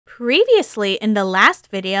Previously in the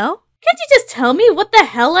last video, can't you just tell me what the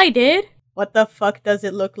hell I did? What the fuck does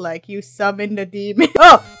it look like? You summoned a demon.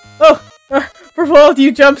 Berwald,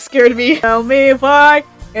 you jump scared me. Tell me why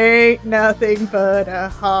ain't nothing but a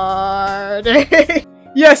heartache.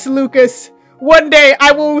 Yes, Lukas. One day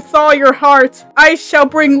I will thaw your heart. I shall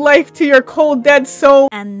bring life to your cold dead soul.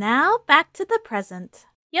 And now back to the present.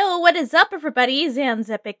 Yo, what is up everybody?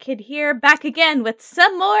 Zanzepic Kid here, back again with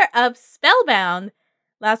some more of Spellbound.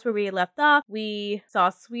 Last where we left off, we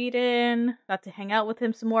saw Sweden, got to hang out with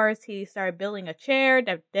him some more as he started building a chair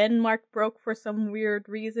that Denmark broke for some weird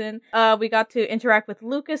reason. We got to interact with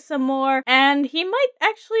Lukas some more, and he might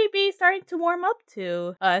actually be starting to warm up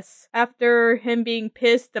to us after him being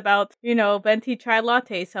pissed about, Venti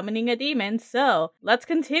Chailatte summoning a demon. So, let's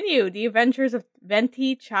continue the adventures of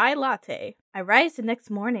Venti Chailatte. I rise the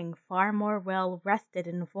next morning far more well rested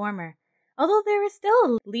than the former. Although there is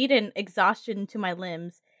still a latent exhaustion to my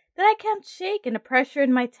limbs that I can't shake and a pressure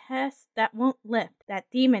in my chest that won't lift. That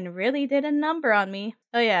demon really did a number on me.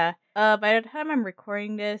 Oh yeah, by the time I'm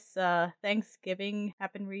recording this, Thanksgiving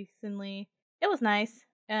happened recently. It was nice.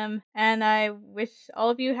 And I wish all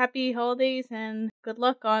of you happy holidays and good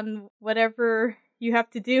luck on whatever you have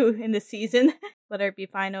to do in this season. Whether it be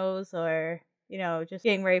finals or, just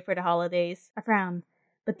getting ready for the holidays. I frown,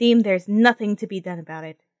 but deem there's nothing to be done about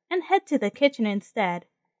it, and head to the kitchen instead.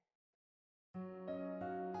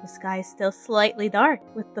 The sky is still slightly dark,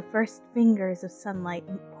 with the first fingers of sunlight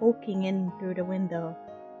poking in through the window.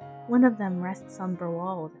 One of them rests on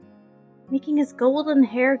Berwald, making his golden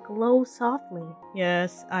hair glow softly.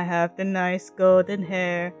 Yes, I have the nice golden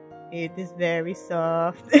hair. It is very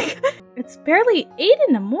soft. It's barely 8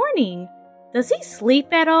 in the morning. Does he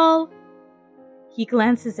sleep at all? He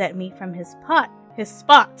glances at me from his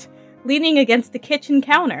spot, leaning against the kitchen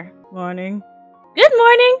counter. Morning. Good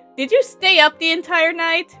morning! Did you stay up the entire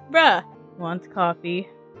night? Bruh. Want coffee?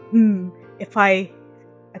 If I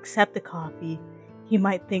accept the coffee, he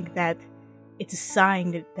might think that it's a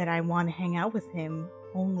sign that I want to hang out with him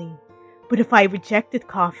only. But if I rejected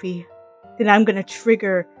coffee, then I'm gonna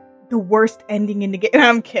trigger the worst ending in the game.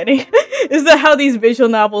 I'm kidding. Is that how these visual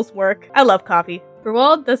novels work? I love coffee.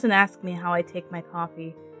 Berwald doesn't ask me how I take my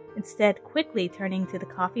coffee, instead quickly turning to the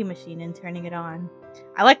coffee machine and turning it on.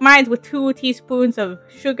 I like mine with 2 tablespoons of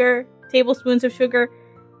sugar,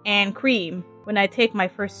 and cream. When I take my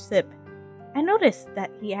first sip, I noticed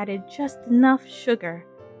that he added just enough sugar,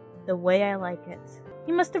 the way I like it.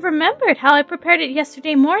 He must have remembered how I prepared it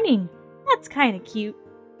yesterday morning. That's kinda cute.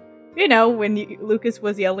 When Lukas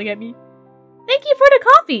was yelling at me. Thank you for the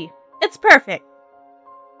coffee! It's perfect!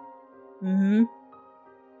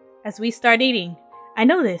 As we start eating, I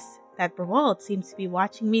notice that Berwald seems to be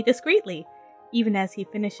watching me discreetly, even as he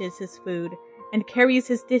finishes his food and carries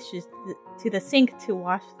his dishes to the sink to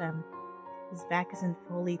wash them. His back isn't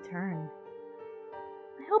fully turned.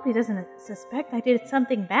 I hope he doesn't suspect I did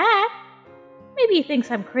something bad. Maybe he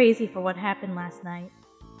thinks I'm crazy for what happened last night.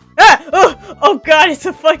 Oh god, it's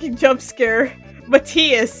a fucking jump scare.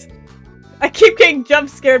 Mathias. I keep getting jump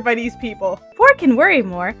scared by these people. Before I can worry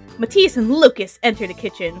more, Mathias and Lukas enter the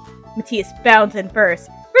kitchen. Mathias bounds in first,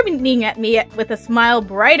 grinning at me with a smile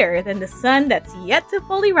brighter than the sun that's yet to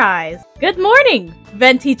fully rise. Good morning,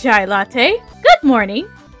 Venti Chailatte. Good morning,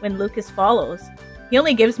 when Lukas follows. He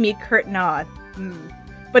only gives me a curt nod,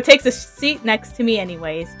 but takes a seat next to me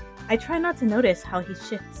anyways. I try not to notice how he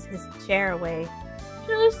shifts his chair away.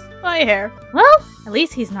 Just my hair. Well, at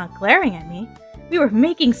least he's not glaring at me. We were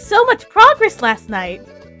making so much progress last night.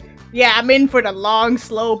 Yeah, I'm in for the long,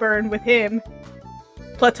 slow burn with him.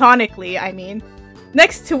 Platonically, I mean.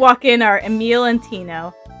 Next to walk in are Emil and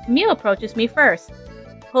Tino. Emil approaches me first,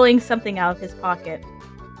 pulling something out of his pocket.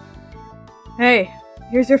 Hey,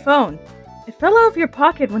 here's your phone. It fell out of your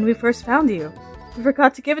pocket when we first found you. We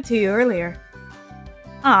forgot to give it to you earlier.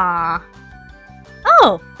 Ah.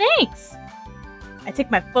 Oh, thanks. I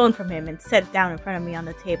take my phone from him and set it down in front of me on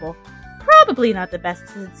the table. Probably not the best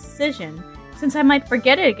decision, since I might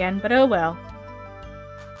forget it again, but oh well.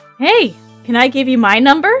 Hey, can I give you my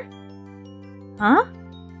number? Huh?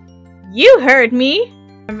 You heard me!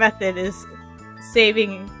 My method is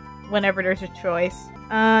saving whenever there's a choice.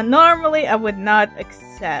 Normally I would not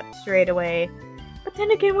accept straight away. But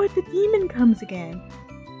then again, what if the demon comes again?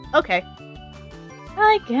 Okay.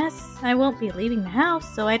 I guess I won't be leaving the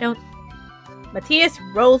house, so I don't... Mathias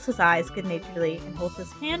rolls his eyes good-naturedly and holds his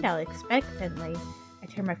hand out expectantly. I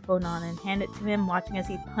turn my phone on and hand it to him, watching as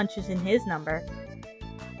he punches in his number.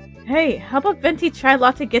 Hey, how about Venti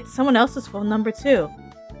Chailatte gets someone else's phone number too?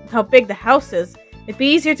 With how big the house is, it'd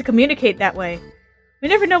be easier to communicate that way. We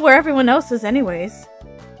never know where everyone else is anyways.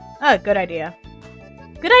 Ah, good idea.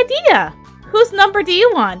 Good idea! Whose number do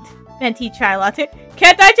you want, Venti Chailatte?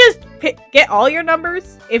 Can't I just get all your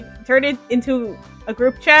numbers? Turn it into a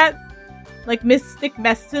group chat? Like Mystic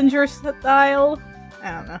Messenger style?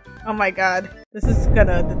 I don't know. Oh my god. This is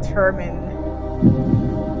gonna determine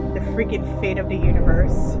the freaking fate of the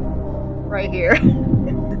universe. Right here.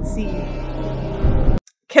 Let's see.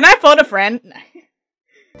 Can I phone a friend?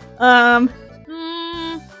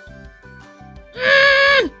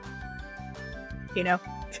 Tino.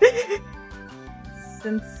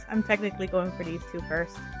 Since I'm technically going for these two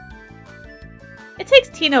first. It takes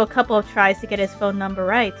Tino a couple of tries to get his phone number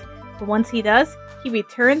right, but once he does, he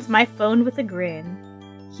returns my phone with a grin.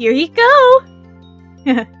 Here you go!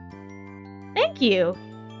 Thank you.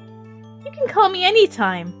 You can call me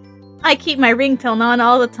anytime. I keep my ringtone on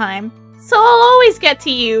all the time, so I'll always get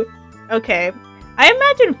to you. Okay. I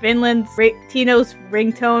imagine Finland's Tino's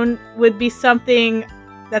ringtone would be something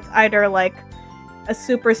that's either like a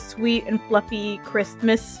super sweet and fluffy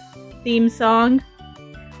Christmas theme song,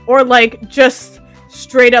 or like just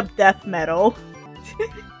straight up death metal.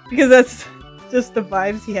 Because that's just the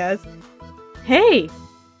vibes he has. Hey,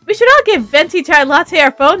 we should all give Venti Chailatte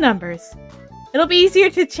our phone numbers. It'll be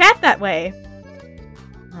easier to chat that way.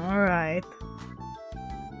 Alright.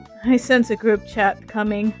 I sense a group chat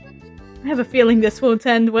coming. I have a feeling this won't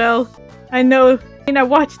end well. I know, and I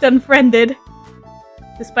watched Unfriended.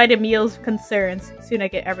 Despite Emil's concerns, soon I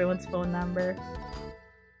get everyone's phone number.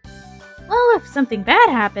 Well, if something bad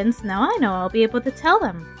happens, now I know I'll be able to tell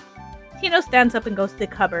them. Tino stands up and goes to the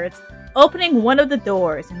cupboards, opening one of the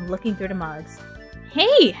doors and looking through the mugs.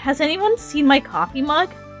 Hey, has anyone seen my coffee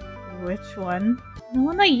mug? Which one? The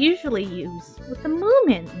one I usually use, with the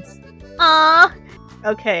Moomins. Ah.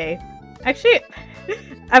 Okay. Actually,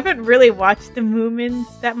 I haven't really watched the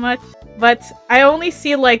Moomins that much, but I only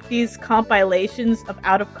see like these compilations of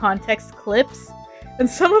out-of-context clips, and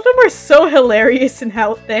some of them are so hilarious and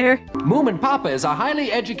out there. Moomin Papa is a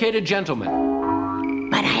highly educated gentleman.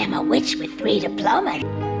 But I am a witch with 3 diplomas.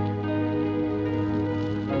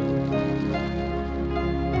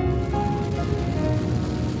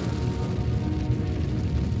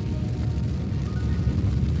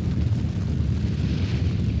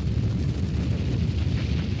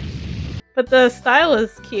 But the style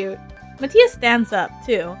is cute. Mathias stands up,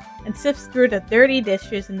 too, and sifts through the dirty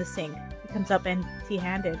dishes in the sink. He comes up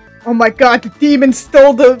empty-handed. Oh my god, the demon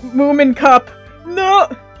stole the Moomin cup! No!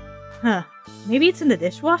 Huh. Maybe it's in the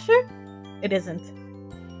dishwasher? It isn't.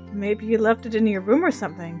 Maybe you left it in your room or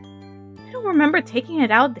something. I don't remember taking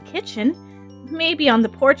it out of the kitchen. Maybe on the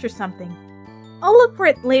porch or something. I'll look for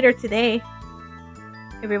it later today.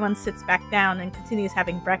 Everyone sits back down and continues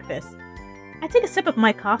having breakfast. I take a sip of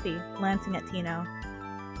my coffee, glancing at Tino.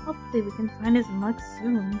 Hopefully we can find his mug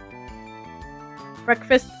soon.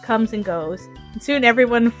 Breakfast comes and goes, and soon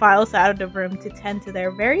everyone files out of the room to tend to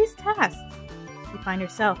their various tasks. You find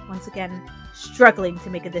yourself, once again, struggling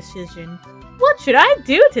to make a decision. What should I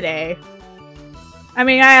do today? I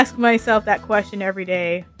mean, I ask myself that question every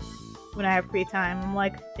day when I have free time. I'm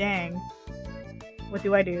like, dang, what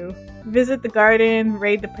do I do? Visit the garden,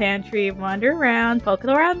 raid the pantry, wander around, poke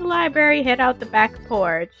around the library, head out the back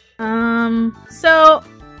porch. So,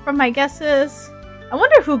 from my guesses, I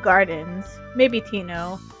wonder who gardens. Maybe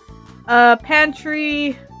Tino.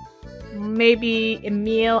 Pantry, maybe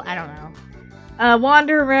Emil, I don't know.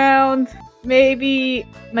 Wander around, maybe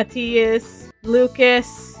Mathias,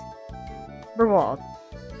 Lukas, Berwald.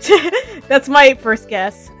 That's my first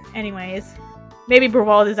guess. Anyways, maybe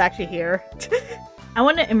Berwald is actually here. I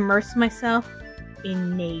want to immerse myself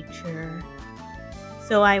in nature.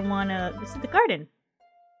 So I want to visit the garden.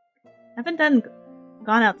 I haven't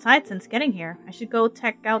gone outside since getting here. I should go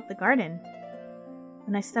check out the garden.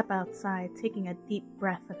 When I step outside, taking a deep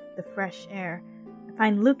breath of the fresh air, I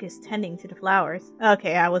find Lukas tending to the flowers.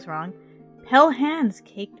 Okay, I was wrong. Pale hands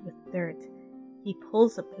caked with dirt. He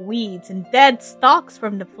pulls up weeds and dead stalks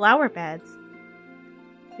from the flower beds.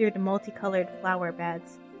 Through the multicolored flower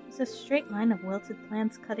beds, there's a straight line of wilted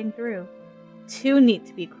plants cutting through. Too neat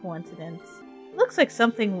to be coincidence. Looks like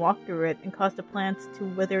something walked through it and caused the plants to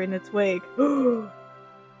wither in its wake.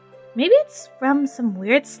 Maybe it's from some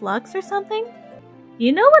weird slugs or something? Do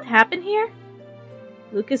you know what happened here?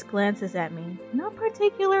 Lukas glances at me, not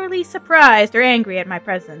particularly surprised or angry at my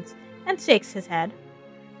presence, and shakes his head.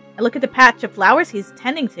 I look at the patch of flowers he's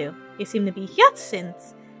tending to. They seem to be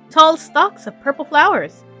hyacinths, tall stalks of purple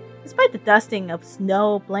flowers. Despite the dusting of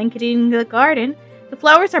snow blanketing the garden, the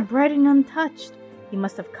flowers are bright and untouched. He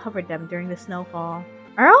must have covered them during the snowfall.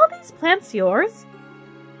 Are all these plants yours?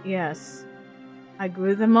 Yes. I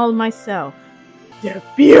grew them all myself. They're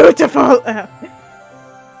beautiful!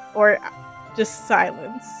 Or, Just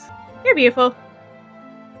silence. You're beautiful.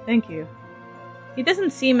 Thank you. He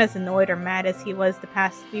doesn't seem as annoyed or mad as he was the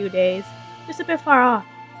past few days. Just a bit far off.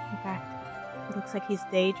 In fact, it looks like he's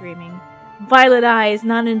daydreaming. Violet eyes,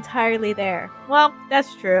 not entirely there. Well,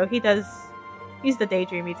 that's true. He's the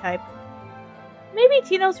daydreamy type. Maybe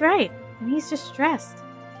Tino's right, and he's just stressed.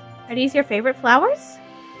 Are these your favorite flowers?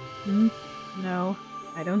 No,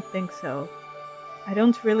 I don't think so. I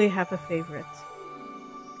don't really have a favorite.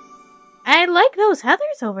 I like those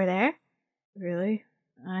heathers over there. Really?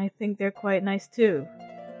 I think they're quite nice too.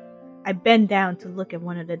 I bend down to look at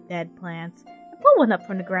one of the dead plants and pull one up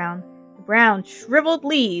from the ground. The brown, shriveled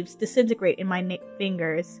leaves disintegrate in my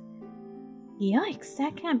fingers. Yikes,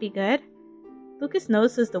 that can't be good. Lukas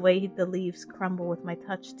notices the way the leaves crumble with my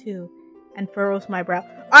touch too, and furrows my brow.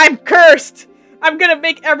 I'm cursed! I'm gonna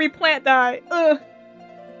make every plant die! Ugh!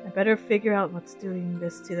 I better figure out what's doing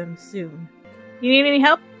this to them soon. You need any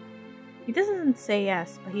help? He doesn't say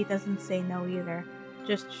yes, but he doesn't say no either.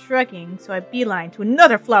 Just shrugging, so I beeline to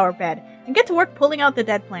another flower bed and get to work pulling out the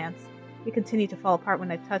dead plants. They continue to fall apart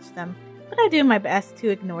when I touch them, but I do my best to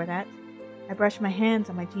ignore that. I brush my hands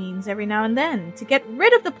on my jeans every now and then to get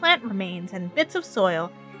rid of the plant remains and bits of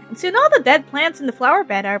soil, and soon all the dead plants in the flower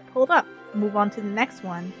bed are pulled up and move on to the next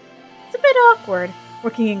one. It's a bit awkward,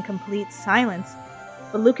 working in complete silence,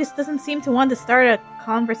 but Lukas doesn't seem to want to start a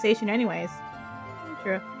conversation anyways.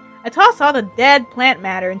 True. I toss all the dead plant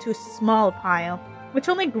matter into a small pile, which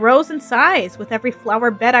only grows in size with every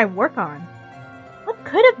flower bed I work on. What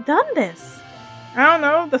could have done this? I don't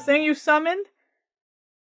know, the thing you summoned?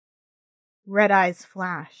 Red eyes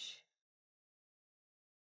flash.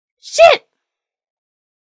 Shit!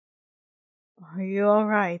 Are you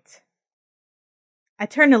alright? I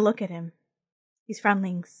turn to look at him. He's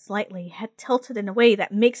frowning slightly, head tilted in a way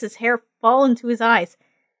that makes his hair fall into his eyes.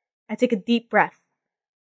 I take a deep breath.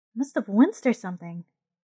 Must have winced or something.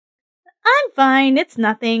 I'm fine, it's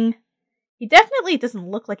nothing. He definitely doesn't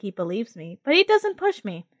look like he believes me, but he doesn't push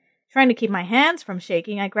me. Trying to keep my hands from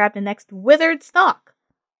shaking, I grab the next withered stalk.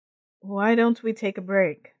 Why don't we take a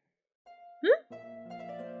break?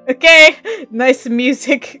 Okay, nice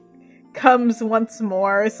music comes once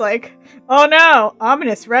more. It's like, oh no,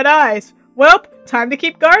 ominous red eyes. Welp, time to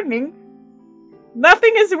keep gardening.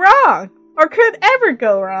 Nothing is wrong, or could ever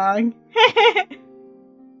go wrong.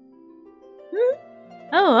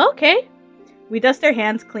 Oh, okay. We dust our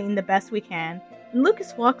hands clean the best we can, and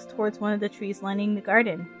Lukas walks towards one of the trees lining the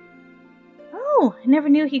garden. Oh, I never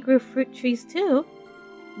knew he grew fruit trees too.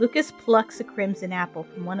 Lukas plucks a crimson apple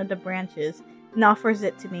from one of the branches and offers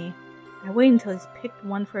it to me. I wait until he's picked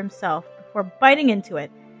one for himself before biting into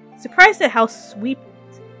it, surprised at how sweet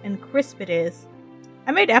and crisp it is.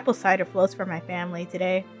 I made apple cider floats for my family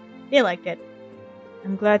today. They liked it.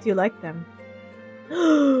 I'm glad you liked them.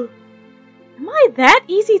 Am I that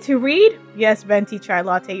easy to read? Yes, Venti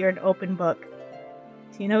Chailatte, you're an open book.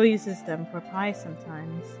 Tino uses them for pie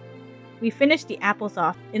sometimes. We finish the apples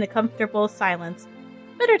off in a comfortable silence,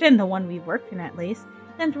 better than the one we worked in at least,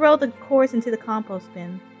 then throw the cores into the compost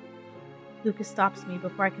bin. Lukas stops me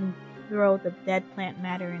before I can throw the dead plant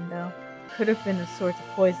matter in though. Could have been the sort of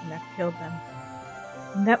poison that killed them.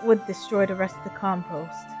 And that would destroy the rest of the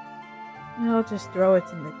compost. I'll just throw it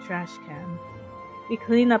in the trash can. We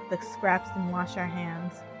clean up the scraps and wash our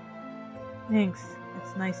hands. Thanks.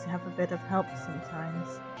 It's nice to have a bit of help sometimes.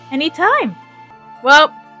 Anytime!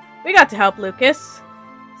 Well, we got to help Lukas.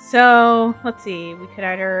 So, let's see. We could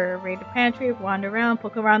either raid the pantry, wander around,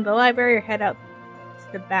 poke around the library, or head out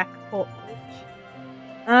to the back porch.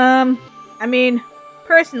 I mean,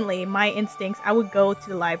 personally, my instincts, I would go to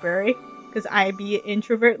the library, because I'd be an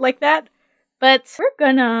introvert like that. But we're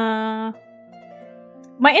gonna...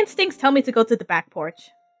 My instincts tell me to go to the back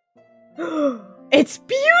porch. It's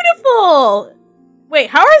beautiful!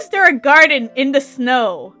 Wait, how is there a garden in the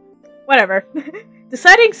snow? Whatever.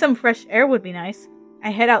 Deciding some fresh air would be nice.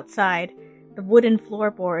 I head outside, the wooden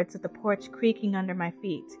floorboards of the porch creaking under my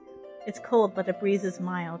feet. It's cold, but the breeze is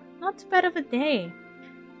mild. Not too bad of a day.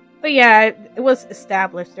 But yeah, it was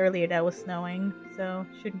established earlier that it was snowing, so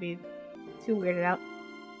shouldn't be too weirded out.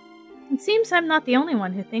 It seems I'm not the only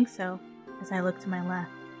one who thinks so. As I look to my left,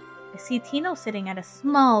 I see Tino sitting at a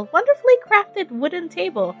small, wonderfully crafted wooden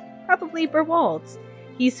table, probably Berwald's.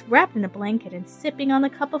 He's wrapped in a blanket and sipping on a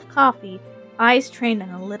cup of coffee, eyes trained on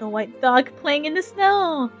a little white dog playing in the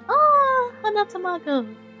snow. Ah,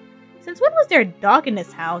 Hanatamago. Since when was there a dog in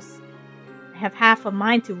this house? I have half a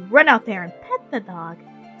mind to run out there and pet the dog,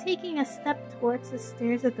 taking a step towards the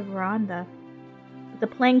stairs of the veranda. But the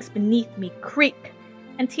planks beneath me creak,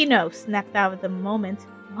 and Tino, snapped out of the moment,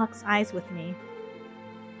 locks eyes with me.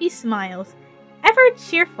 He smiles, ever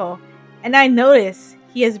cheerful, And I notice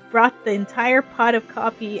he has brought the entire pot of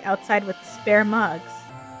coffee outside with spare mugs.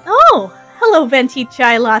 Oh, hello Venti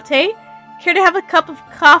Chailatte. Care to have a cup of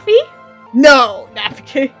coffee? No, not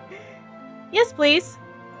kidding. Yes, please.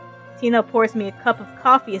 Tino pours me a cup of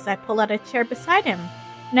coffee as I pull out a chair beside him,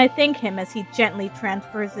 and I thank him as he gently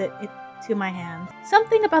transfers it to my hand.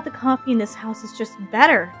 Something about the coffee in this house is just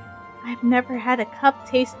better. I've never had a cup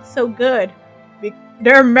taste so good.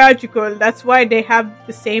 They're magical, that's why they have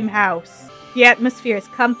the same house. The atmosphere is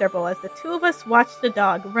comfortable as the two of us watch the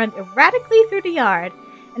dog run erratically through the yard,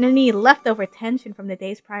 and any leftover tension from the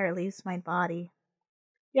days prior leaves my body.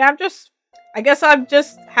 Yeah, I guess I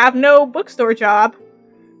just have no bookstore job.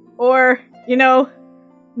 Or, no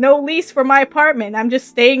lease for my apartment. I'm just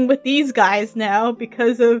staying with these guys now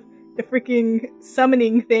because of the freaking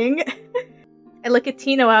summoning thing. I look at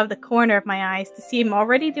Tino out of the corner of my eyes to see him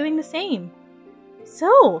already doing the same.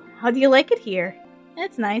 So, how do you like it here?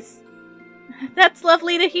 It's nice. That's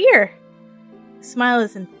lovely to hear. The smile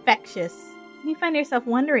is infectious. You find yourself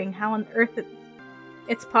wondering how on earth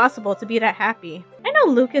it's possible to be that happy. I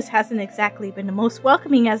know Lukas hasn't exactly been the most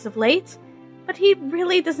welcoming as of late, but he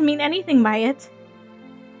really doesn't mean anything by it.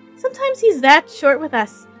 Sometimes he's that short with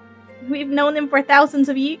us. We've known him for thousands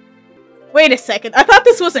of years. Wait a second, I thought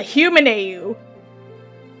this was a human AU.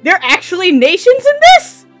 There are actually nations in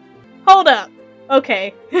this? Hold up.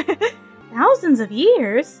 Okay. Thousands of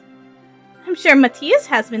years? I'm sure Mathias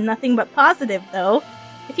has been nothing but positive, though.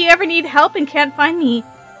 If you ever need help and can't find me,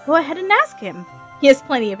 go ahead and ask him. He has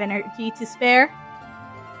plenty of energy to spare.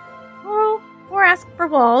 Oh, or ask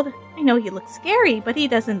Berwald. I know he looks scary, but he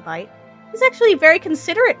doesn't bite. He's actually very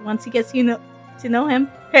considerate once he gets to know him.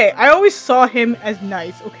 Hey, I always saw him as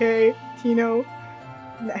nice, okay, Tino?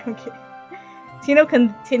 No, I'm kidding. Tino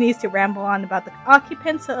continues to ramble on about the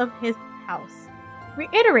occupants of his house,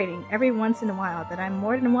 reiterating every once in a while that I'm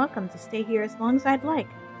more than welcome to stay here as long as I'd like,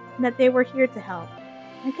 and that they were here to help.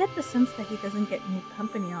 I get the sense that he doesn't get new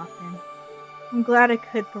company often. I'm glad I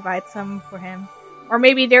could provide some for him. Or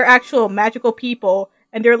maybe they're actual magical people,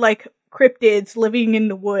 and they're like cryptids living in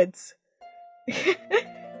the woods.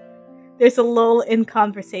 There's a lull in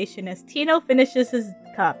conversation as Tino finishes his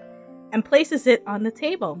cup and places it on the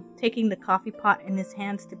table, taking the coffee pot in his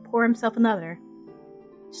hands to pour himself another.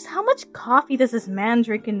 Just how much coffee does this man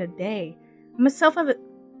drink in a day? I myself have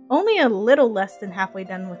only a little less than halfway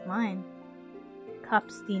done with mine.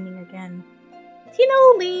 Cup steaming again.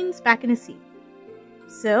 Tino leans back in his seat.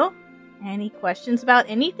 So, any questions about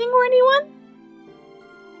anything or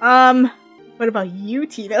anyone? What about you,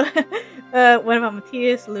 Tino? What about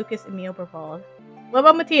Mathias, Lukas, Emil, Berwald? What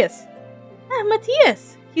about Mathias?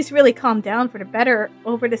 Mathias! He's really calmed down for the better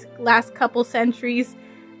over this last couple centuries.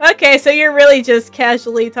 Okay, so you're really just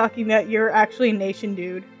casually talking that you're actually a nation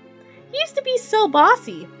dude. He used to be so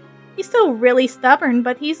bossy. He's still really stubborn,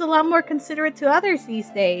 but he's a lot more considerate to others these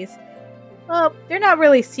days. Well, they're not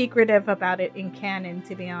really secretive about it in canon,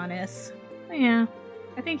 to be honest. But yeah,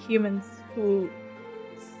 I think humans who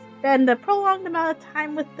spend a prolonged amount of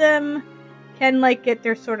time with them can get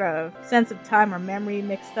their sort of sense of time or memory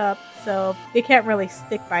mixed up, so they can't really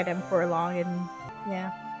stick by them for long, and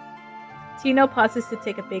yeah. Tino pauses to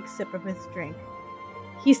take a big sip of his drink.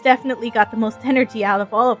 He's definitely got the most energy out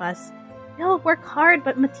of all of us. We all work hard,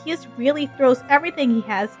 but Mathias really throws everything he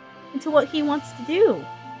has into what he wants to do.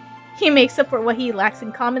 He makes up for what he lacks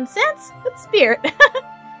in common sense with spirit.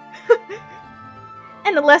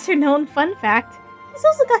 And a lesser known fun fact, he's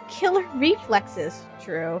also got killer reflexes.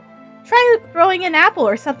 True. Try throwing an apple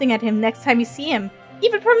or something at him next time you see him.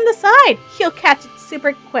 Even from the side, he'll catch it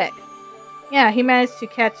super quick. Yeah, he managed to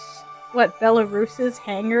catch, Belarus's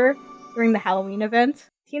hanger during the Halloween event.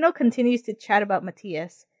 Tino continues to chat about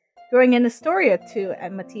Mathias, throwing in a story or two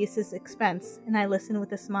at Mathias's expense, and I listen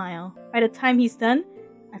with a smile. By the time he's done,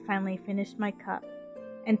 I finally finished my cup,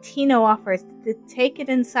 and Tino offers to take it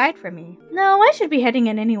inside for me. No, I should be heading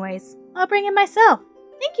in anyways. I'll bring it myself.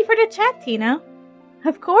 Thank you for the chat, Tino.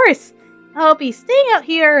 Of course. I'll be staying out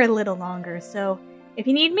here a little longer, so if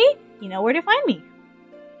you need me, you know where to find me.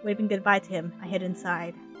 Waving goodbye to him, I head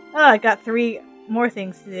inside. Oh, I got 3 more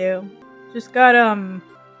things to do.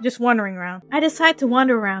 Just wandering around. I decide to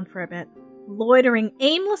wander around for a bit, loitering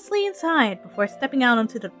aimlessly inside before stepping out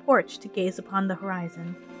onto the porch to gaze upon the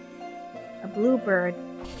horizon. A bluebird.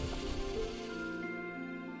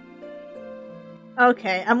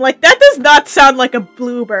 Okay, I'm like, that does not sound like a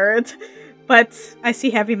bluebird. But I see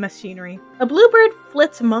heavy machinery. A bluebird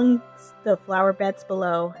flits amongst the flower beds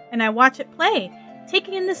below, and I watch it play,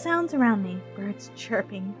 taking in the sounds around me. Birds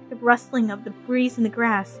chirping, the rustling of the breeze in the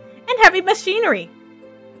grass, and heavy machinery.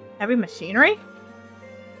 Heavy machinery?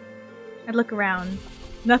 I look around.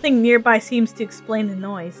 Nothing nearby seems to explain the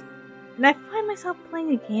noise, and I find myself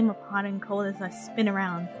playing a game of hot and cold as I spin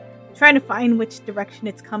around, trying to find which direction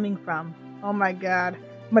it's coming from. Oh my god,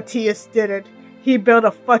 Mathias did it. He built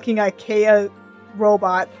a fucking IKEA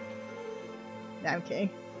robot. Nah, I'm kidding.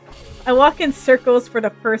 I walk in circles for the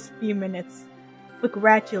first few minutes, but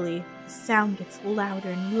gradually the sound gets louder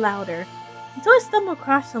and louder until I stumble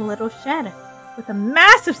across a little shed with a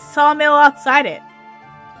massive sawmill outside it.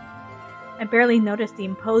 I barely notice the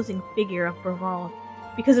imposing figure of Berwald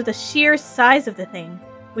because of the sheer size of the thing,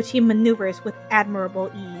 which he maneuvers with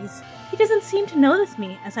admirable ease. He doesn't seem to notice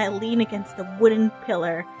me as I lean against the wooden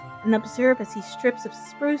pillar and observe as he strips a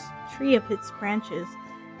spruce tree of its branches,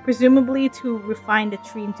 presumably to refine the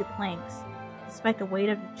tree into planks. Despite the weight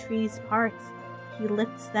of the tree's parts, he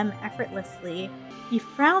lifts them effortlessly. He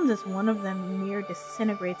frowns as one of them near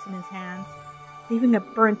disintegrates in his hands, leaving a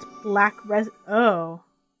burnt black Oh.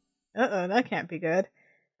 Uh-oh, that can't be good.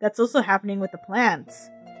 That's also happening with the plants.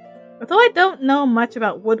 Although I don't know much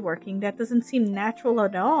about woodworking, that doesn't seem natural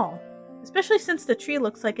at all. Especially since the tree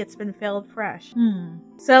looks like it's been felled fresh.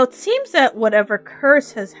 So it seems that whatever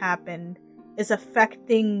curse has happened is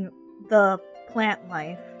affecting the plant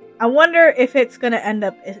life. I wonder if it's gonna end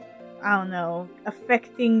up, I don't know,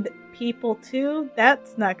 affecting the people too?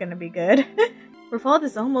 That's not gonna be good. Berwald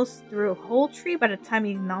is almost through a whole tree by the time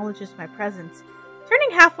he acknowledges my presence,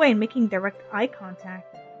 turning halfway and making direct eye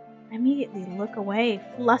contact. I immediately look away,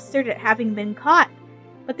 flustered at having been caught.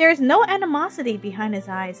 But there is no animosity behind his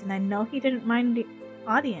eyes, and I know he didn't mind the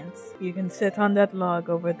audience. You can sit on that log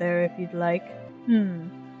over there if you'd like.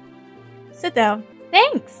 Sit down.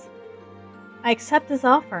 Thanks! I accept his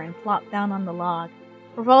offer and plop down on the log.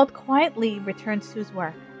 Berwald quietly returns to his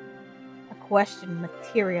work. A question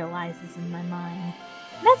materializes in my mind,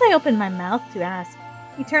 and as I open my mouth to ask,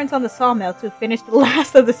 he turns on the sawmill to finish the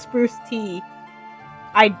last of the spruce tea.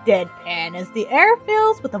 I deadpan as the air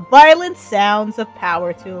fills with the violent sounds of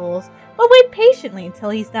power tools, but wait patiently until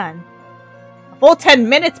he's done. A full 10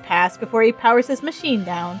 minutes pass before he powers his machine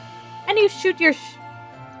down, and you shoot your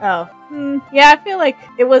yeah, I feel like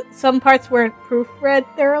some parts weren't proofread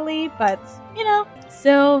thoroughly, but, you know.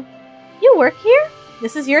 So, you work here?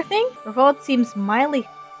 This is your thing? Berwald seems mildly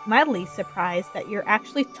surprised that you're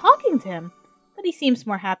actually talking to him, but he seems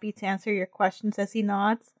more happy to answer your questions as he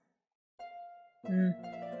nods.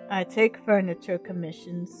 I take furniture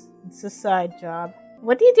commissions. It's a side job.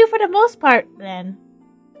 What do you do for the most part, then?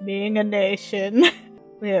 Being a nation.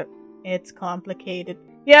 Yeah, it's complicated.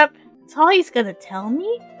 Yep, that's all he's gonna tell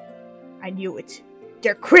me? I knew it.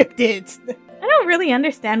 They're cryptids! I don't really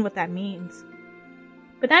understand what that means.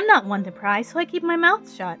 But I'm not one to pry, so I keep my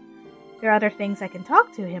mouth shut. There are other things I can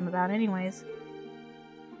talk to him about anyways.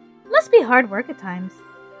 It must be hard work at times.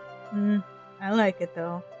 I like it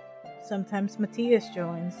though. Sometimes Mathias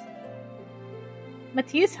joins.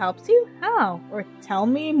 Mathias helps you? How? Or tell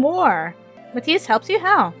me more. Mathias helps you?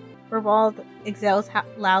 How? Berwald exhales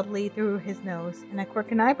loudly through his nose, and I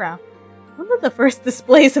quirk an eyebrow. One of the first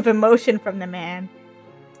displays of emotion from the man.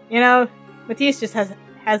 You know, Mathias just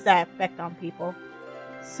has that effect on people.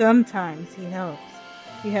 Sometimes he helps.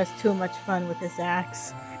 He has too much fun with his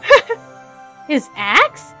axe. His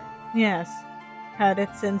axe? Yes. Had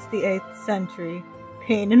it since the 8th century.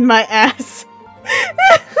 Pain in my ass.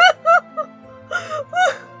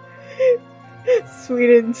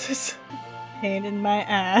 Sweden's just pain in my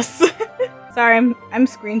ass. Sorry, I'm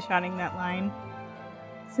screenshotting that line.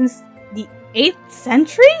 Since the 8th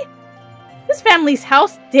century? This family's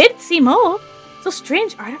house did seem old, so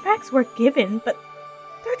strange artifacts were given, but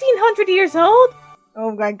 1300 years old?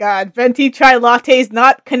 Oh my god, Venti Chailatte's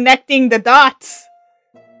not connecting the dots!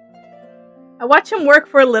 I watch him work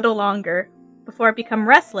for a little longer, before I become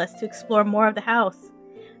restless to explore more of the house.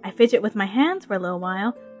 I fidget with my hands for a little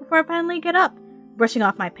while, before I finally get up, brushing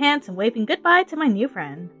off my pants and waving goodbye to my new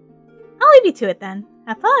friend. I'll leave you to it then.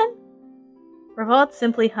 Have fun! Berwald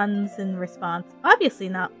simply hums in response, obviously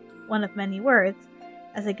not one of many words,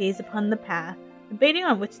 as I gaze upon the path, debating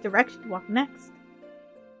on which direction to walk next.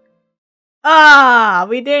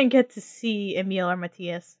 We didn't get to see Emil or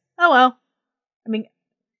Mathias. Oh well. I mean,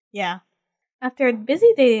 yeah. After a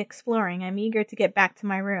busy day exploring, I'm eager to get back to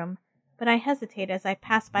my room, but I hesitate as I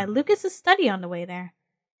pass by Lukas's study on the way there.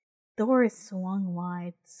 The door is swung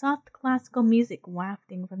wide, soft classical music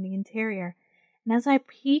wafting from the interior, and as I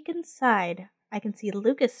peek inside, I can see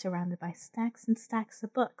Lukas surrounded by stacks and stacks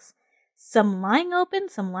of books, some lying open,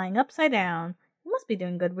 some lying upside down. He must be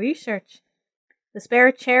doing good research. The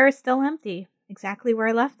spare chair is still empty, exactly where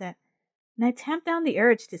I left it, and I tamp down the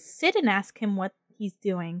urge to sit and ask him what he's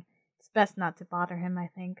doing. It's best not to bother him, I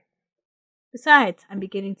think. Besides, I'm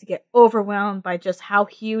beginning to get overwhelmed by just how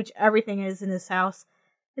huge everything is in this house.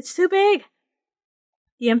 It's too big.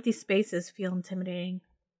 The empty spaces feel intimidating.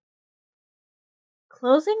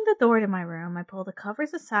 Closing the door to my room, I pull the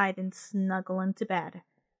covers aside and snuggle into bed.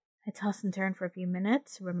 I toss and turn for a few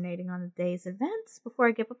minutes, ruminating on the day's events before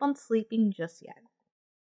I give up on sleeping just yet.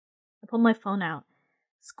 I pull my phone out,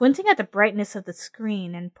 squinting at the brightness of the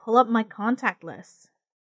screen, and pull up my contact list.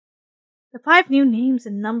 The 5 new names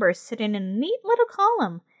and numbers sit in a neat little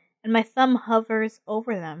column, and my thumb hovers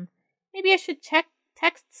over them. Maybe I should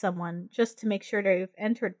text someone just to make sure they've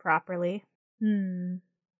entered properly.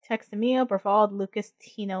 Text Emil, Berwald, Lukas,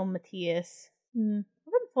 Tino, Mathias. I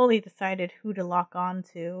haven't fully decided who to lock on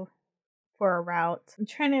to for a route. I'm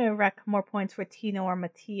trying to rack more points for Tino or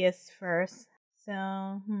Mathias first.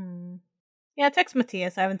 So, yeah, text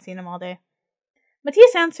Mathias. I haven't seen him all day.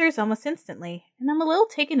 Mathias answers almost instantly, and I'm a little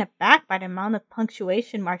taken aback by the amount of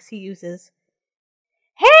punctuation marks he uses.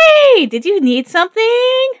 Hey, did you need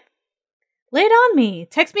something? Lay it on me.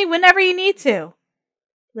 Text me whenever you need to.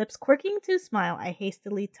 Lips quirking to a smile, I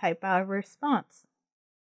hastily type out a response.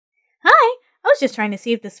 Hi, I was just trying to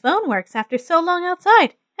see if this phone works after so long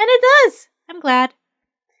outside, and it does. I'm glad.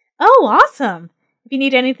 Oh, awesome. If you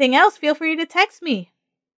need anything else, feel free to text me.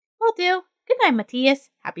 Will do. Good night,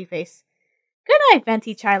 Mathias. Happy face. Good night,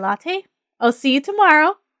 Venti Chailatte. I'll see you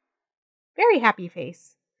tomorrow. Very happy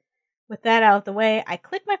face. With that out of the way, I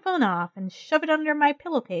click my phone off and shove it under my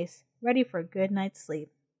pillowcase, ready for a good night's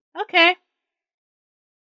sleep. Okay.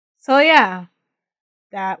 So yeah,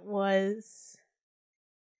 that was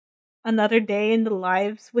another day in the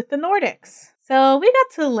lives with the Nordics. So we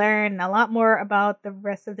got to learn a lot more about the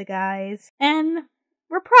rest of the guys, and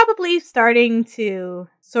we're probably starting to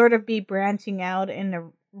sort of be branching out in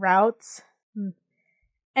the routes.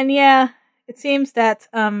 And yeah, it seems that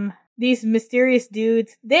these mysterious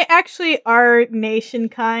dudes, they actually are nation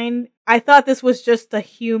kind. I thought this was just a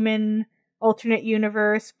human alternate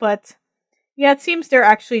universe, but yeah, it seems there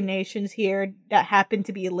are actually nations here that happen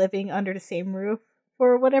to be living under the same roof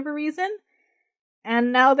for whatever reason.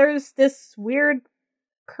 And now there's this weird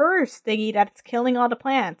curse thingy that's killing all the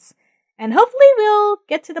plants. And hopefully we'll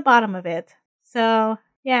get to the bottom of it. So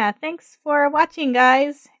yeah, thanks for watching,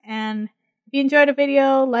 guys. And if you enjoyed the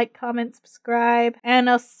video, like, comment, subscribe. And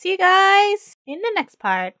I'll see you guys in the next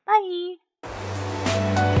part. Bye!